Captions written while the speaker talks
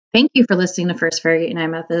Thank you for listening to First Farragut United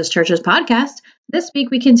Methodist Church's podcast. This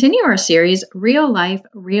week we continue our series, Real Life,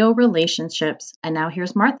 Real Relationships. And now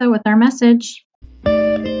here's Martha with our message.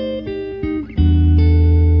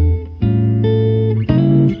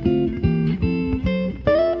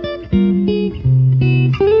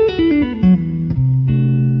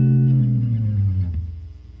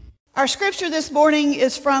 Our scripture this morning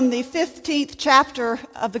is from the 15th chapter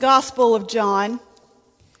of the Gospel of John.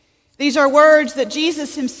 These are words that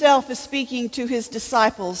Jesus himself is speaking to his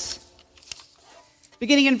disciples.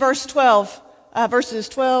 Beginning in verses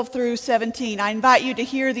 12 through 17, I invite you to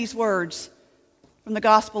hear these words from the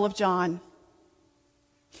Gospel of John.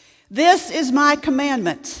 This is my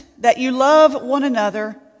commandment, that you love one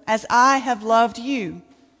another as I have loved you.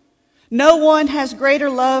 No one has greater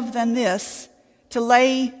love than this, to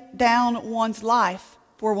lay down one's life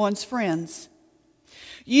for one's friends.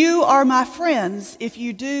 You are my friends if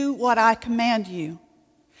you do what I command you.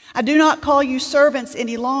 I do not call you servants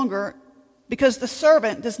any longer, because the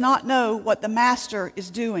servant does not know what the master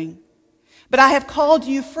is doing. But I have called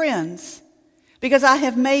you friends, because I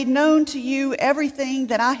have made known to you everything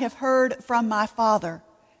that I have heard from my Father.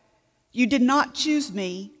 You did not choose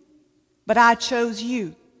me, but I chose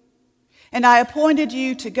you. And I appointed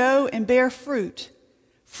you to go and bear fruit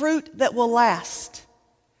that will last,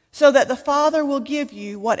 so that the Father will give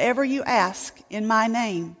you whatever you ask in my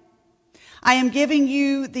name. I am giving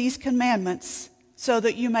you these commandments so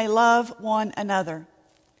that you may love one another.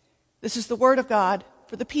 This is the word of God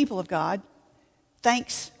for the people of God.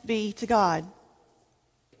 Thanks be to God.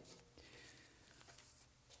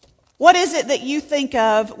 What is it that you think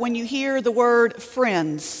of when you hear the word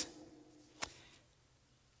friends?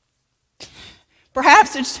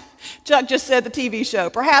 Perhaps it's, Chuck just said the TV show.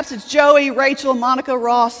 Perhaps it's Joey, Rachel, Monica,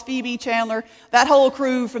 Ross, Phoebe, Chandler, that whole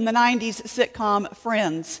crew from the 90s sitcom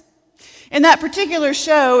Friends. In that particular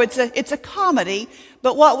show, it's a comedy,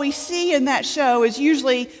 but what we see in that show is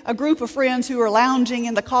usually a group of friends who are lounging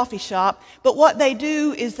in the coffee shop, but what they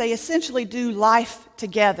do is they essentially do life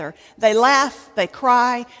together. They laugh, they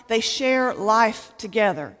cry, they share life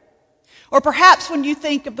together. Or perhaps when you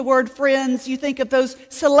think of the word friends, you think of those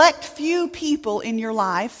select few people in your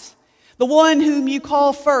life, the one whom you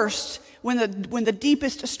call first when the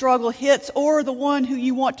deepest struggle hits, or the one who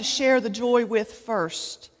you want to share the joy with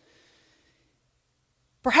first.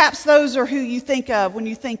 Perhaps those are who you think of when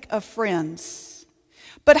you think of friends.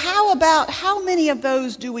 But how many of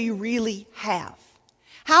those do we really have?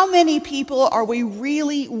 How many people are we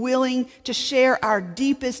really willing to share our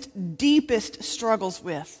deepest struggles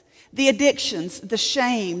with? The addictions, the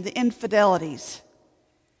shame, the infidelities.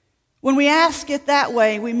 When we ask it that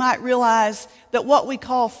way, we might realize that what we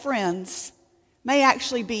call friends may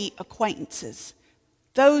actually be acquaintances,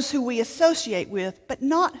 those who we associate with, but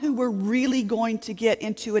not who we're really going to get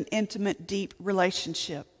into an intimate, deep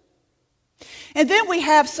relationship. And then we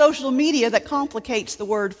have social media that complicates the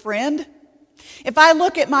word friend. If I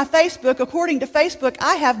look at my Facebook, according to Facebook,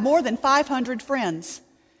 I have more than 500 friends.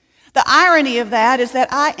 The irony of that is that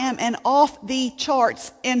I am an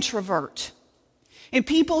off-the-charts introvert. And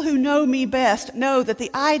people who know me best know that the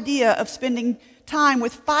idea of spending time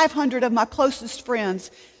with 500 of my closest friends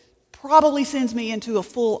probably sends me into a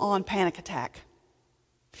full-on panic attack.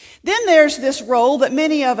 Then there's this role that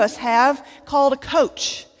many of us have called a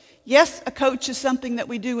coach. Yes, a coach is something that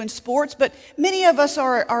we do in sports, but many of us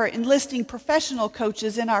are enlisting professional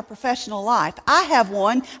coaches in our professional life. I have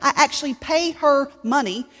one. I actually pay her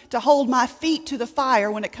money to hold my feet to the fire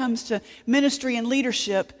when it comes to ministry and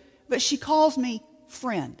leadership, but she calls me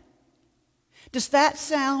friend. Does that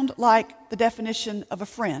sound like the definition of a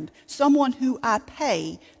friend? Someone who I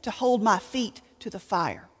pay to hold my feet to the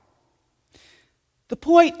fire. The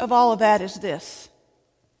point of all of that is this.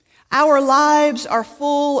 Our lives are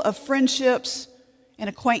full of friendships and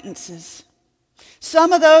acquaintances.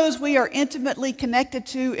 Some of those we are intimately connected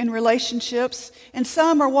to in relationships, and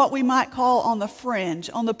some are what we might call on the fringe,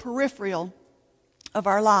 on the peripheral of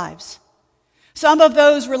our lives. Some of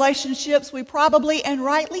those relationships we probably, and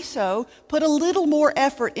rightly so, put a little more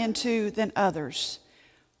effort into than others.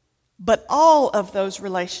 But all of those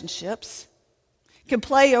relationships can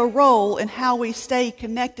play a role in how we stay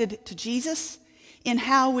connected to Jesus, in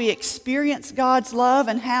how we experience God's love,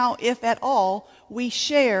 and how, if at all, we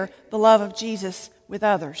share the love of Jesus with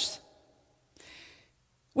others.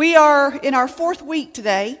 We are in our 4th week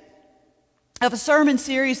today of a sermon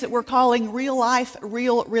series that we're calling Real Life,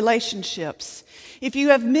 Real Relationships. If you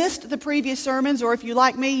have missed the previous sermons, or if you,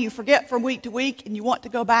 like me, you forget from week to week and you want to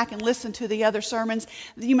go back and listen to the other sermons,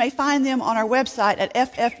 you may find them on our website at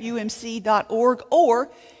ffumc.org,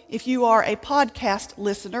 or if you are a podcast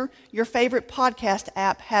listener, your favorite podcast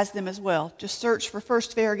app has them as well. Just search for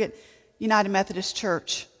First Farragut United Methodist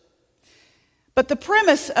Church. But the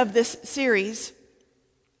premise of this series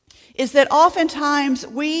is that oftentimes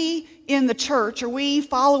we in the church, or we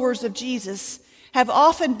followers of Jesus, have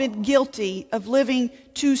often been guilty of living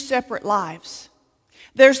two separate lives.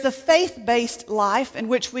 There's the faith-based life in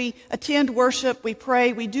which we attend worship, we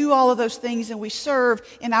pray, we do all of those things, and we serve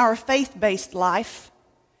in our faith-based life.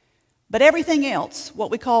 But everything else,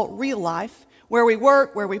 what we call real life, where we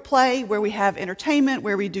work, where we play, where we have entertainment,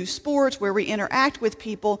 where we do sports, where we interact with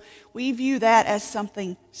people, we view that as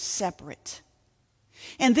something separate.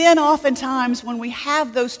 And then oftentimes when we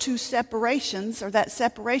have those two separations, or that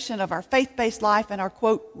separation of our faith-based life and our,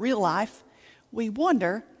 quote, real life, we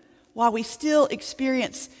wonder why we still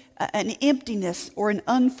experience an emptiness or an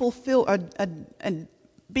unfulfilled,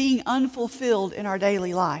 being unfulfilled in our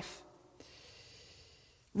daily life.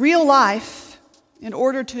 Real life, in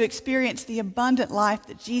order to experience the abundant life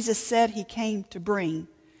that Jesus said he came to bring,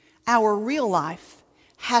 our real life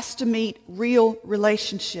has to meet real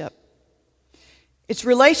relationship. It's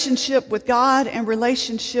relationship with God and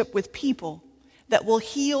relationship with people that will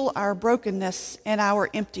heal our brokenness and our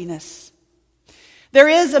emptiness. There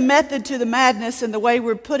is a method to the madness in the way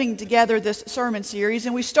we're putting together this sermon series,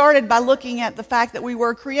 and we started by looking at the fact that we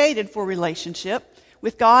were created for relationship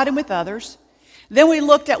with God and with others. Then we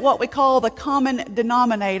looked at what we call the common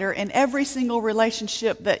denominator, and every single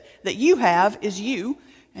relationship that you have is you,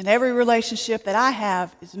 and every relationship that I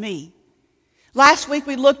have is me. Last week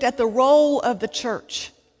we looked at the role of the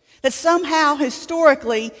church. That somehow,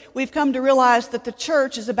 historically, we've come to realize that the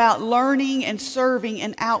church is about learning and serving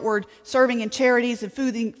and outward, serving in charities and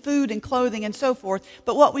food and clothing and so forth.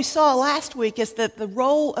 But what we saw last week is that the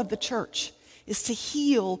role of the church is to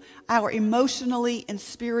heal our emotionally and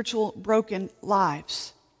spiritual broken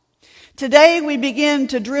lives. Today we begin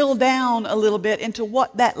to drill down a little bit into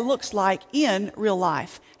what that looks like in real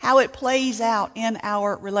life, how it plays out in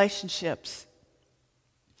our relationships.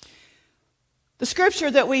 The scripture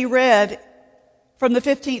that we read from the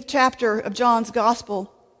 15th chapter of John's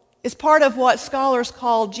Gospel is part of what scholars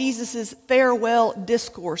call Jesus' farewell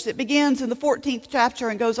discourse. It begins in the 14th chapter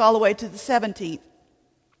and goes all the way to the 17th.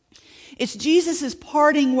 It's Jesus'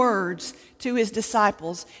 parting words to his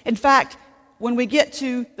disciples. In fact, when we get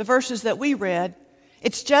to the verses that we read,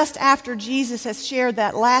 it's just after Jesus has shared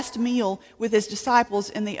that last meal with his disciples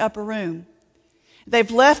in the upper room.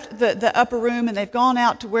 They've left the upper room and they've gone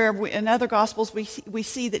out to where in other Gospels we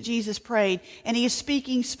see that Jesus prayed. And he is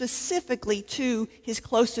speaking specifically to his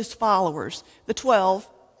closest followers, the 12,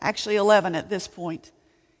 actually 11 at this point.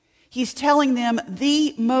 He's telling them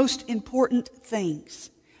the most important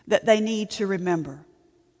things that they need to remember.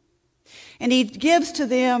 And he gives to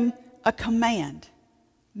them a command,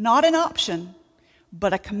 not an option,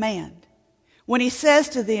 but a command. When he says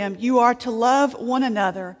to them, you are to love one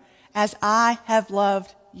another as I have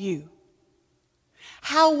loved you.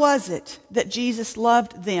 How was it that Jesus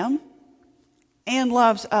loved them and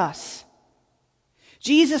loves us?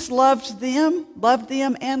 Jesus loved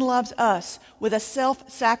them and loves us with a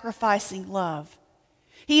self-sacrificing love.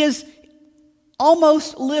 He is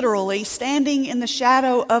almost literally standing in the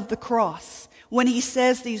shadow of the cross when he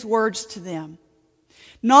says these words to them.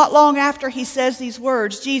 Not long after he says these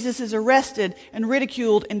words, Jesus is arrested and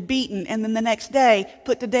ridiculed and beaten, and then the next day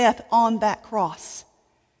put to death on that cross.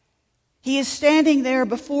 He is standing there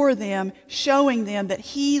before them, showing them that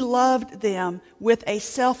he loved them with a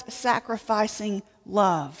self-sacrificing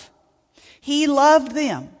love. He loved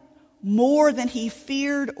them more than he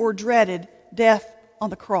feared or dreaded death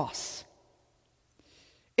on the cross.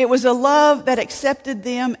 It was a love that accepted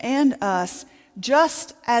them and us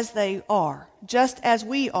just as they are, just as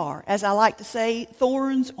we are, as I like to say,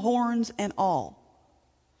 thorns, horns, and all.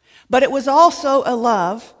 But it was also a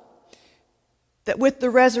love that with the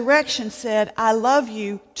resurrection said, I love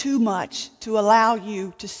you too much to allow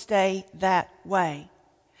you to stay that way.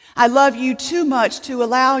 I love you too much to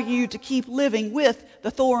allow you to keep living with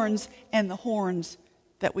the thorns and the horns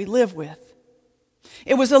that we live with.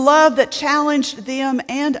 It was a love that challenged them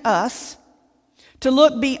and us to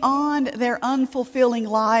look beyond their unfulfilling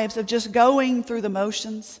lives of just going through the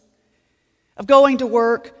motions, of going to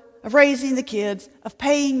work, of raising the kids, of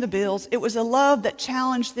paying the bills. It was a love that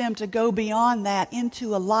challenged them to go beyond that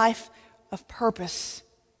into a life of purpose.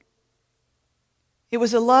 It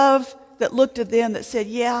was a love that looked at them that said,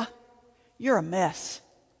 yeah, you're a mess,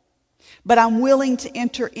 but I'm willing to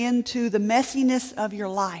enter into the messiness of your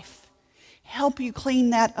life, help you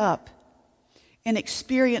clean that up, and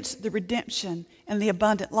experience the redemption and the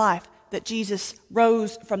abundant life that Jesus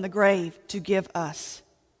rose from the grave to give us.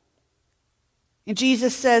 And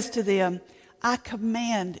Jesus says to them, I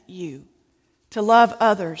command you to love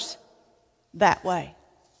others that way.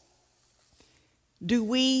 Do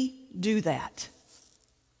we do that?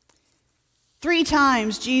 3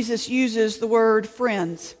 times Jesus uses the word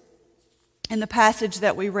friends in the passage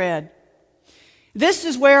that we read. This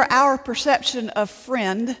is where our perception of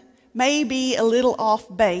friend may be a little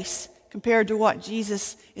off base compared to what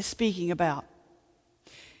Jesus is speaking about.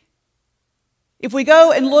 If we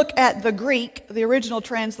go and look at the Greek, the original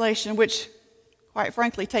translation, which quite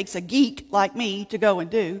frankly takes a geek like me to go and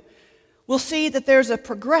do, we'll see that there's a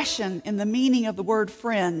progression in the meaning of the word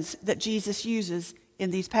friends that Jesus uses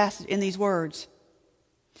in these words.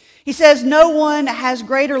 He says, no one has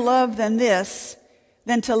greater love than this,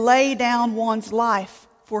 than to lay down one's life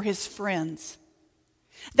for his friends.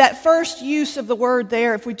 That first use of the word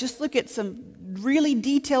there, if we just look at some really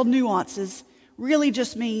detailed nuances, really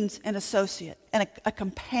just means an associate and a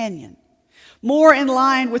companion. More in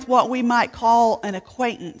line with what we might call an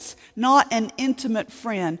acquaintance, not an intimate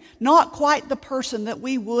friend, not quite the person that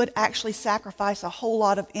we would actually sacrifice a whole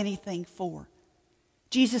lot of anything for.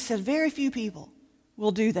 Jesus said very few people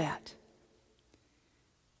will do that.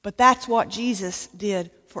 But that's what Jesus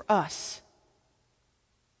did for us.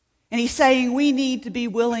 And he's saying we need to be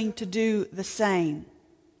willing to do the same.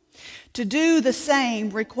 To do the same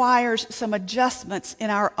requires some adjustments in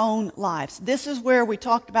our own lives. This is where we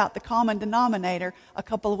talked about the common denominator a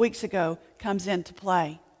couple of weeks ago comes into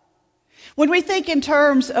play. When we think in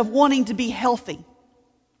terms of wanting to be healthy,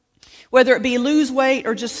 whether it be lose weight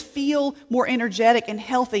or just feel more energetic and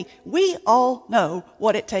healthy, we all know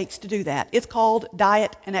what it takes to do that. It's called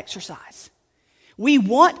diet and exercise. We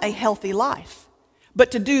want a healthy life,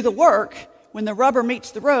 but to do the work, when the rubber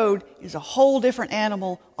meets the road, is a whole different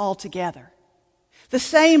animal altogether. The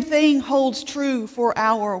same thing holds true for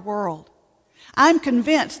our world. I'm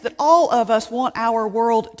convinced that all of us want our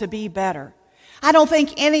world to be better. I don't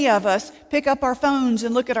think any of us pick up our phones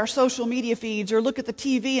and look at our social media feeds or look at the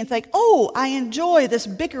TV and think, oh, I enjoy this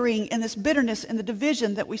bickering and this bitterness and the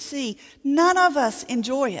division that we see. None of us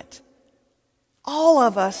enjoy it. All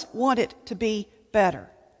of us want it to be better.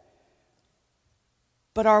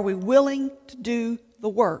 But are we willing to do the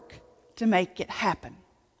work to make it happen?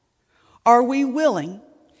 Are we willing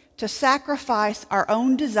to sacrifice our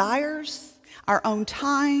own desires, our own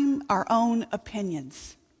time, our own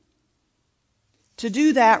opinions? To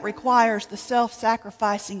do that requires the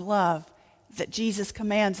self-sacrificing love that Jesus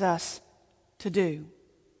commands us to do.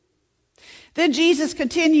 Then Jesus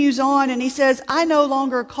continues on and he says, I no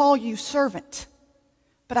longer call you servant,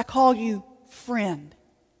 but I call you friend.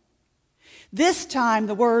 This time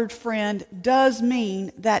the word friend does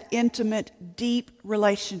mean that intimate, deep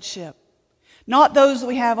relationship. Not those that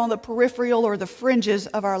we have on the peripheral or the fringes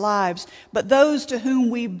of our lives, but those to whom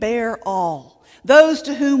we bear all. Those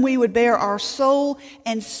to whom we would bear our soul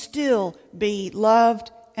and still be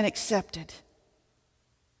loved and accepted.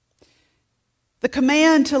 The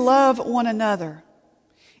command to love one another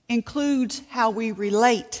includes how we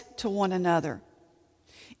relate to one another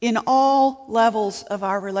in all levels of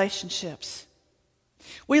our relationships.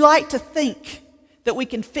 We like to think that we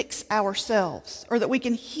can fix ourselves or that we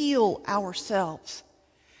can heal ourselves.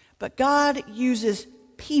 But God uses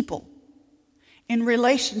people in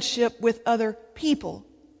relationship with other people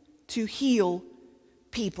to heal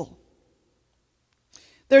people.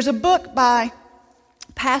 There's a book by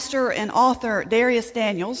pastor and author Dharius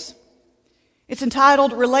Daniels. It's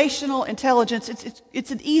entitled Relational Intelligence.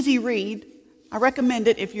 It's an easy read. I recommend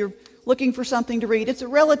it if you're looking for something to read. It's a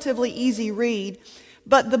relatively easy read,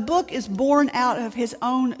 but the book is born out of his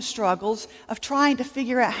own struggles of trying to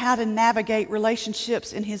figure out how to navigate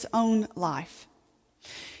relationships in his own life.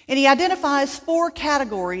 And he identifies 4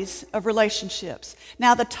 categories of relationships.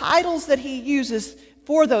 Now, the titles that he uses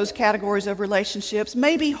for those categories of relationships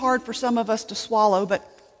may be hard for some of us to swallow, but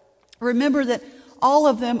remember that all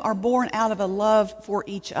of them are born out of a love for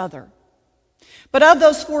each other. But of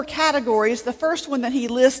those 4 categories, the first one that he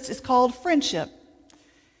lists is called friendship,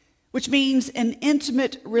 which means an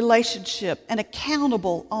intimate relationship, an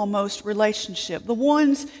accountable almost relationship, the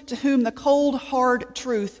ones to whom the cold, hard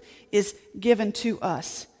truth is given to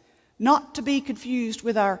us, not to be confused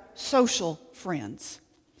with our social friends,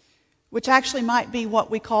 which actually might be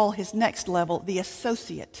what we call his next level, the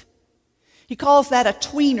associate. He calls that a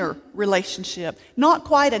tweener relationship, not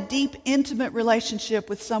quite a deep, intimate relationship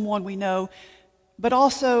with someone we know, but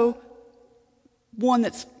also one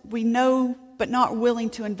that's we know but not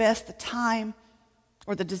willing to invest the time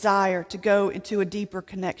or the desire to go into a deeper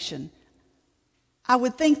connection. I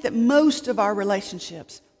would think that most of our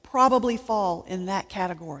relationships probably fall in that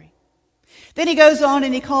category. Then he goes on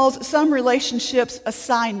and he calls some relationships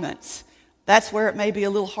assignments. That's where it may be a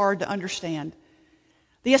little hard to understand.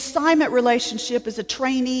 The assignment relationship is a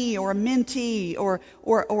trainee or a mentee or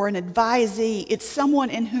an advisee. It's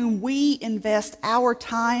someone in whom we invest our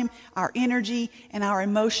time, our energy, and our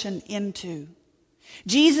emotion into.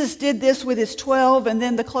 Jesus did this with his 12 and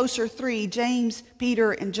then the closer three, James,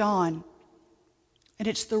 Peter, and John. And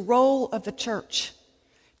it's the role of the church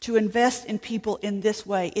to invest in people in this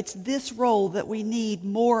way. It's this role that we need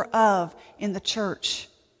more of in the church.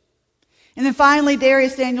 And then finally,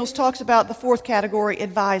 Dharius Daniels talks about the fourth category,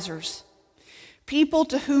 advisors. People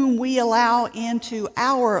to whom we allow into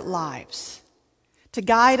our lives to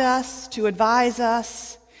guide us, to advise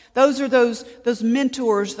us. Those are those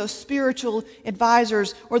mentors, those spiritual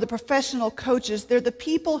advisors, or the professional coaches. They're the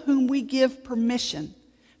people whom we give permission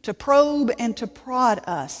to probe and to prod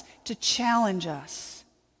us, to challenge us.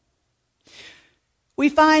 We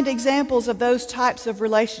find examples of those types of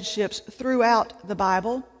relationships throughout the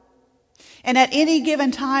Bible. And at any given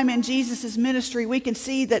time in Jesus' ministry, we can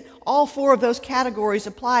see that all four of those categories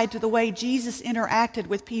applied to the way Jesus interacted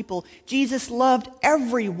with people. Jesus loved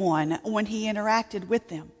everyone when he interacted with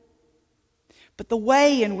them. But the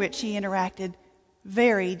way in which he interacted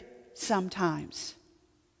varied sometimes.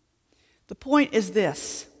 The point is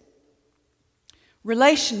this: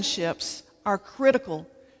 relationships are critical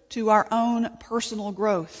to our own personal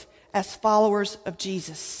growth as followers of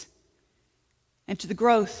Jesus and to the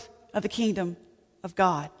growth of the kingdom of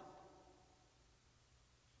God.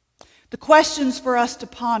 The questions for us to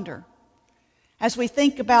ponder as we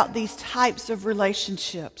think about these types of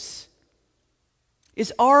relationships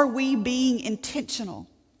is, are we being intentional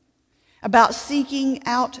about seeking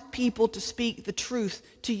out people to speak the truth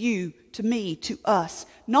to you, to me, to us?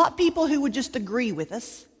 Not people who would just agree with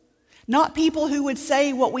us, not people who would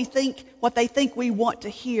say what they think we want to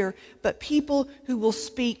hear, but people who will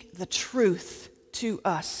speak the truth to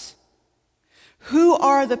us. Who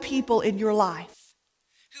are the people in your life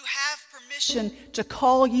who have permission to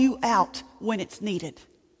call you out when it's needed?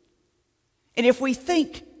 And if we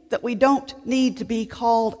think that we don't need to be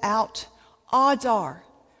called out, odds are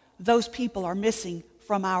those people are missing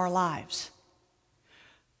from our lives.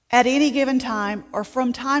 At any given time, or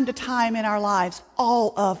from time to time in our lives,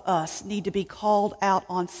 all of us need to be called out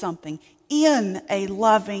on something in a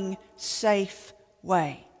loving, safe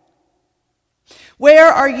way. Where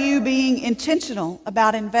are you being intentional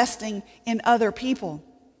about investing in other people?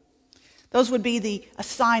 Those would be the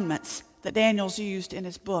assignments that Daniel's used in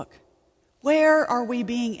his book. Where are we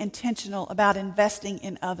being intentional about investing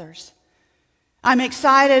in others? I'm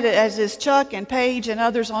excited, as is Chuck and Paige and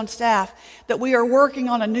others on staff, that we are working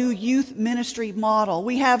on a new youth ministry model.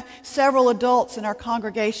 We have several adults in our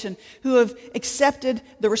congregation who have accepted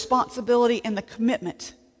the responsibility and the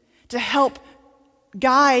commitment to help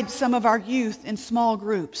guide some of our youth in small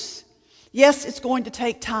groups. Yes, it's going to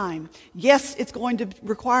take time. Yes, it's going to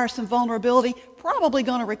require some vulnerability, probably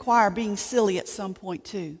going to require being silly at some point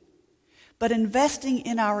too. But investing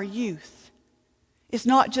in our youth is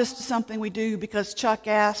not just something we do because Chuck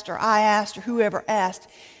asked or I asked or whoever asked.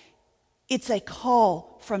 It's a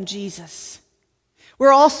call from Jesus.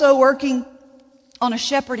 We're also working on a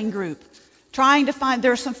shepherding group, trying to find,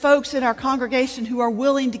 there are some folks in our congregation who are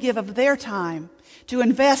willing to give of their time to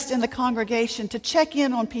invest in the congregation, to check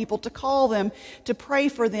in on people, to call them, to pray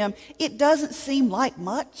for them. It doesn't seem like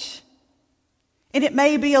much. And it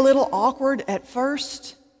may be a little awkward at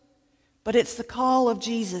first, but it's the call of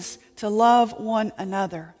Jesus to love one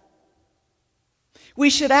another. We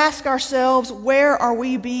should ask ourselves, where are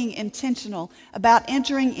we being intentional about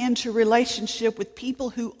entering into relationship with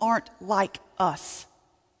people who aren't like us?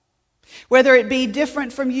 Whether it be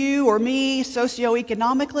different from you or me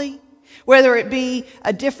socioeconomically, whether it be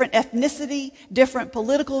a different ethnicity, different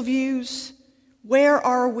political views, where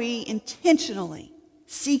are we intentionally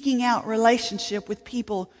seeking out relationship with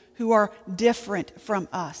people who are different from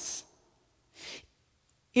us?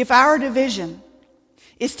 If our division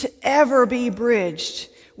is to ever be bridged,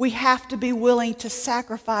 we have to be willing to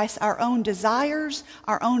sacrifice our own desires,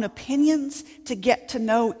 our own opinions, to get to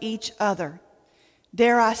know each other.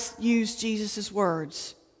 Dare I use Jesus'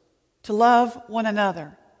 words, to love one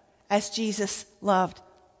another as Jesus loved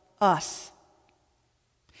us.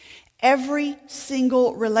 Every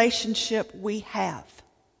single relationship we have,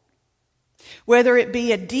 whether it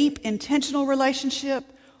be a deep, intentional relationship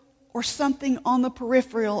or something on the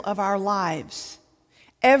peripheral of our lives,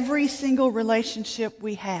 every single relationship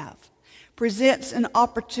we have presents an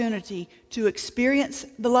opportunity to experience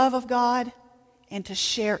the love of God and to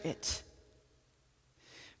share it.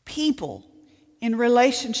 People in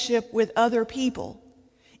relationship with other people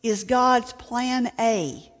is God's plan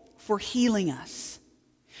A for healing us.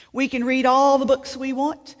 We can read all the books we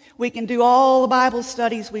want. We can do all the Bible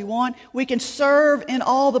studies we want. We can serve in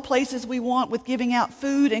all the places we want with giving out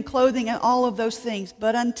food and clothing and all of those things.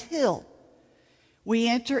 But until we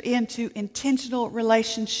enter into intentional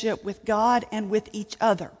relationship with God and with each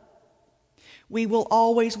other, we will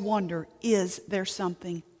always wonder, is there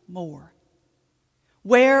something more?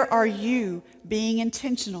 Where are you being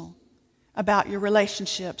intentional about your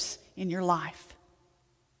relationships in your life?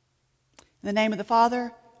 In the name of the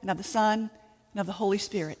Father, and of the Son, and of the Holy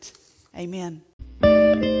Spirit. Amen.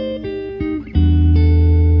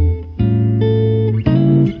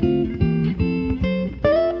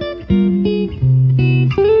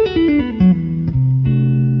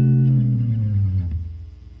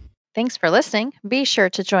 Thanks for listening. Be sure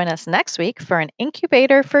to join us next week for an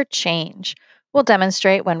incubator for change. We'll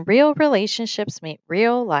demonstrate when real relationships meet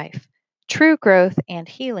real life, true growth and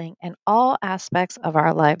healing in all aspects of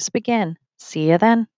our lives begin. See you then.